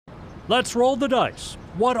Let's roll the dice.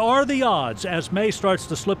 What are the odds, as May starts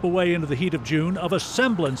to slip away into the heat of June, of a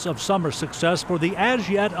semblance of summer success for the as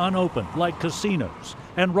yet unopened, like casinos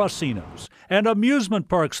and racinos and amusement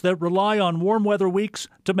parks that rely on warm weather weeks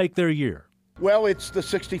to make their year? Well, it's the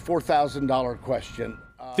 $64,000 question.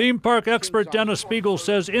 Theme park expert Dennis Spiegel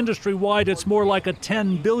says industry-wide it's more like a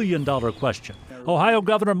 $10 billion question. Ohio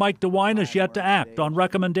Governor Mike DeWine has yet to act on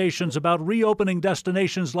recommendations about reopening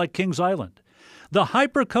destinations like Kings Island. The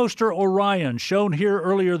hypercoaster Orion, shown here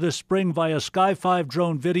earlier this spring via Sky 5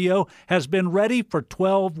 drone video, has been ready for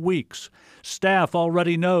 12 weeks. Staff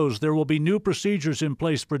already knows there will be new procedures in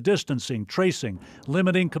place for distancing, tracing,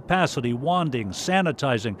 limiting capacity, wanding,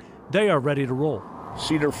 sanitizing. They are ready to roll.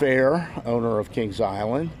 Cedar Fair, owner of Kings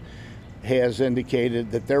Island, has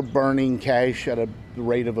indicated that they're burning cash at a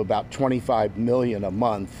rate of about $25 million a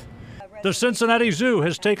month. The Cincinnati Zoo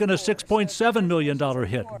has taken a $6.7 million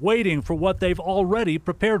hit, waiting for what they've already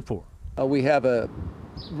prepared for. We have a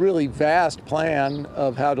really vast plan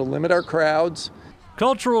of how to limit our crowds.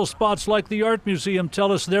 Cultural spots like the Art Museum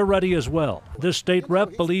tell us they're ready as well. This state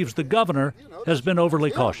rep believes the governor has been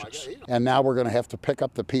overly cautious. And now we're going to have to pick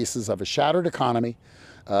up the pieces of a shattered economy,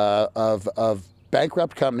 of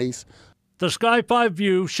bankrupt companies. The Sky 5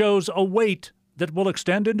 view shows a wait that will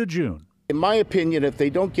extend into June. In my opinion, if they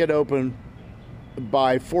don't get open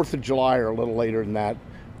by 4th of July or a little later than that,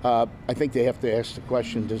 I think they have to ask the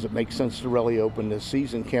question, does it make sense to really open this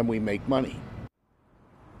season? Can we make money?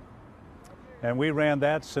 And we ran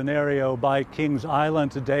that scenario by Kings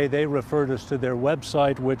Island today. They referred us to their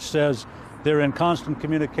website, which says they're in constant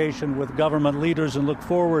communication with government leaders and look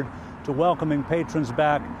forward to welcoming patrons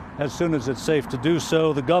back as soon as it's safe to do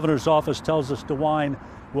so. The governor's office tells us DeWine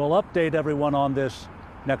will update everyone on this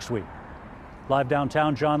next week. Live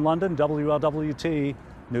downtown, John London, WLWT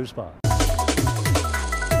News 5.